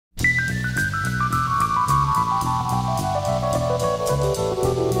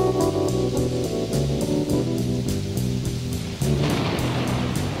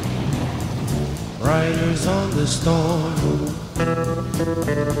Riders on the storm,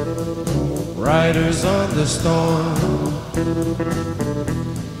 riders on the storm.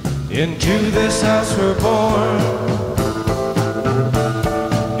 Into this house we're born,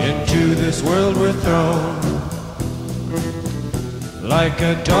 into this world we're thrown. Like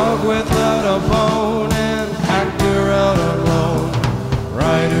a dog without a bone, an actor out alone.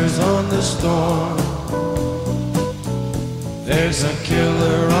 Riders on the storm. There's a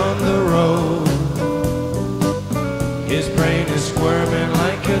killer on the road. His brain is squirming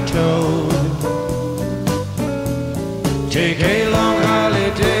like a toad. Take a long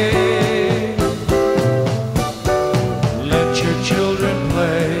holiday. Let your children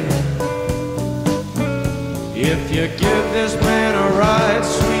play. If you give this man a ride,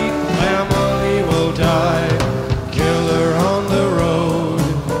 sweet family will die. Killer on the road,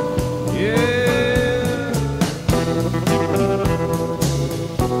 yeah.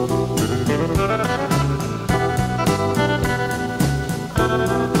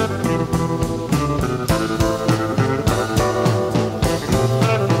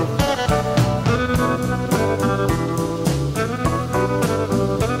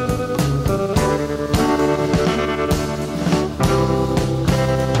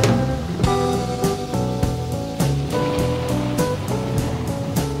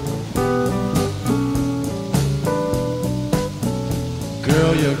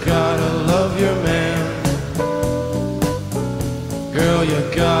 Girl, you gotta love your man. Girl, you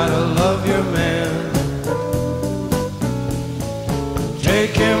gotta love your man.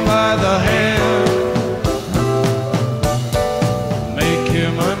 Take him by the hand.